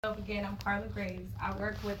Again, I'm Carla Graves. I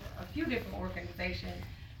work with a few different organizations.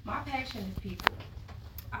 My passion is people.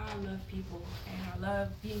 I love people, and I love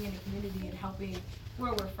being in the community and helping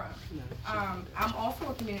where we're from. I'm also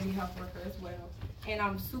a community health worker as well, and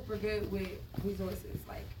I'm super good with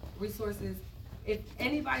resources. If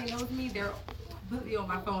anybody knows me, they're completely on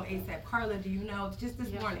my phone ASAP. Carla, do you know? Just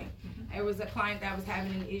this morning, there was a client that was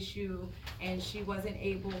having an issue, and she wasn't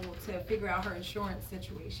able to figure out her insurance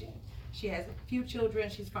situation. She has a few children,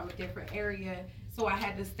 she's from a different area, so I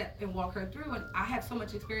had to step and walk her through. And I have so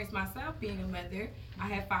much experience myself being a mother. I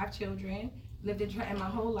have 5 children, lived in Trenton my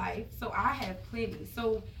whole life, so I have plenty.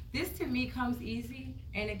 So this to me comes easy,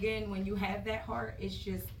 and again, when you have that heart,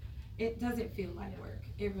 it doesn't feel like work.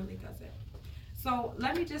 It really doesn't. So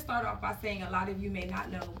let me just start off by saying a lot of you may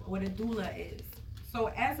not know what a doula is. So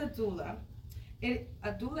as a doula, a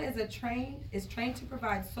doula is trained to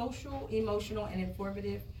provide social, emotional, and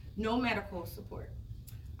informative no medical support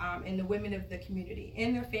in the women of the community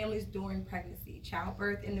and their families during pregnancy,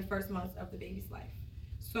 childbirth, and the first months of the baby's life.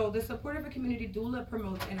 So the support of a community doula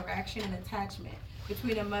promotes interaction and attachment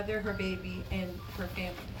between a mother, her baby, and her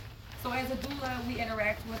family. So as a doula, we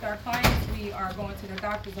interact with our clients. We are going to their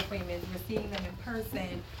doctor's appointments. We're seeing them in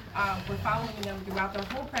person. We're following them throughout their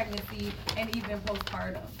whole pregnancy and even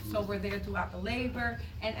postpartum. So we're there throughout the labor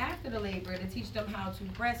and after the labor to teach them how to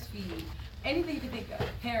breastfeed, anything you can think of,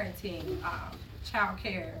 parenting, child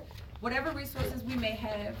care, whatever resources we may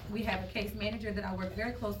have. We have a case manager that I work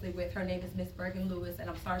very closely with. Her name is Miss Bergen Lewis, and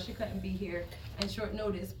I'm sorry she couldn't be here in short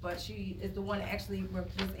notice, but she is the one that actually was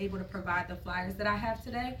able to provide the flyers that I have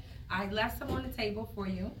today. I left some on the table for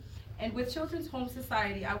you. And with Children's Home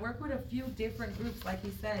Society, I work with a few different groups. Like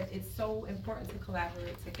he said, it's so important to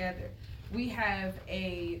collaborate together. We have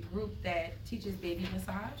a group that teaches baby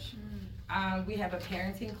massage. We have a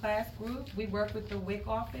parenting class group. We work with the WIC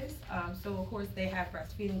office. So of course they have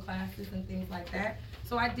breastfeeding classes and things like that.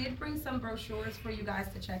 So I did bring some brochures for you guys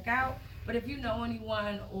to check out. But if you know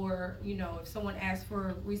anyone, or if someone asks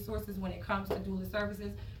for resources when it comes to doula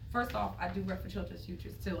services, first off, I do work for Children's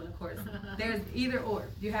Futures too, and of course, there's either or.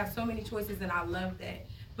 You have so many choices, and I love that.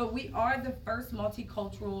 But we are the first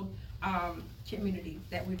multicultural community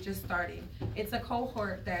that we've just started. It's a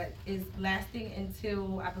cohort that is lasting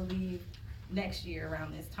until, I believe, next year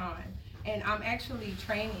around this time. And I'm actually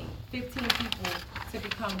training 15 people to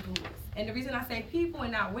become doulas. And the reason I say people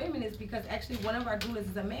and not women is because actually one of our doulas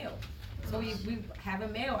is a male. So we have a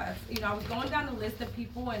male. I was going down the list of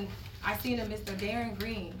people, and I seen a Mr. Darren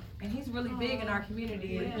Green, and he's really big in our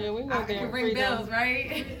community. Yeah, we know Darren. Can ring bells,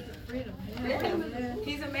 right? Freedom. Yeah.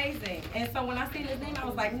 He's amazing. And so when I seen his name, I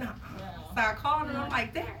was like, nah. So I called him, and I'm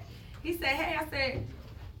like, Darren. He said, hey, I said,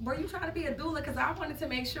 were you trying to be a doula? Because I wanted to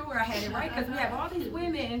make sure I had it right, because we have all these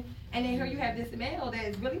women, and then here you have this male that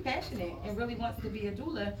is really passionate and really wants to be a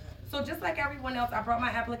doula. So just like everyone else, I brought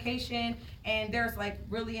my application, and there's like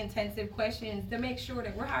really intensive questions to make sure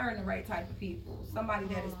that we're hiring the right type of people. Somebody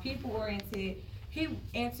that is people oriented. He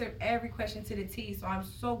answered every question to the T, so I'm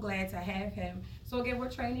so glad to have him. So again, we're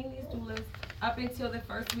training these doulas up until the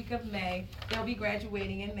first week of May. They'll be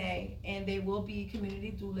graduating in May, and they will be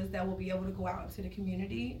community doulas that will be able to go out into the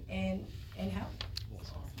community and help.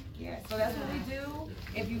 Yeah, so that's what we do.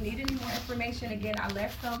 If you need any more information, again, I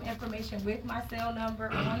left some information with my cell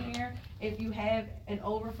number on there. If you have an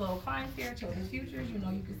overflow of clients here, Children's Futures, you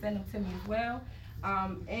can send them to me as well.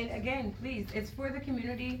 And again, please, it's for the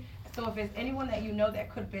community. So if there's anyone that you know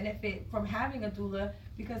that could benefit from having a doula,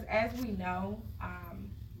 because as we know,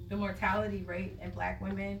 the mortality rate in Black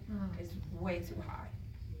women is way too high.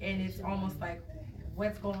 And it's almost like,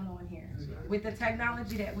 what's going on here? With the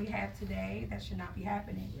technology that we have today, that should not be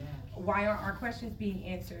happening. Why aren't our questions being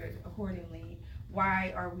answered accordingly?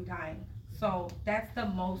 Why are we dying? So that's the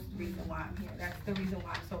most reason why I'm here. That's the reason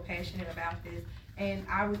why I'm so passionate about this. And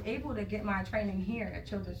I was able to get my training here at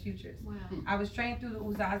Children's Futures. Wow. I was trained through the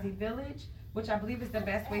Uzazi Village, which I believe is the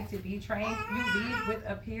best way to be trained. You lead with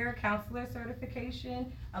a peer counselor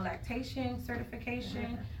certification, a lactation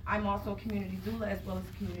certification. I'm also a community doula as well as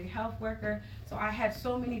a community health worker. So I have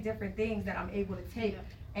so many different things that I'm able to take.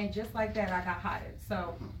 And just like that, I got hired.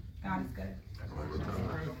 So God is good.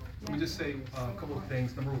 Let me just say a couple of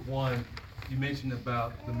things. Number one, you mentioned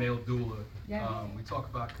about the male doula. Yeah. We talk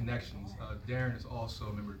about connections. Darren is also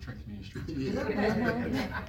a member of Trenton Community Street.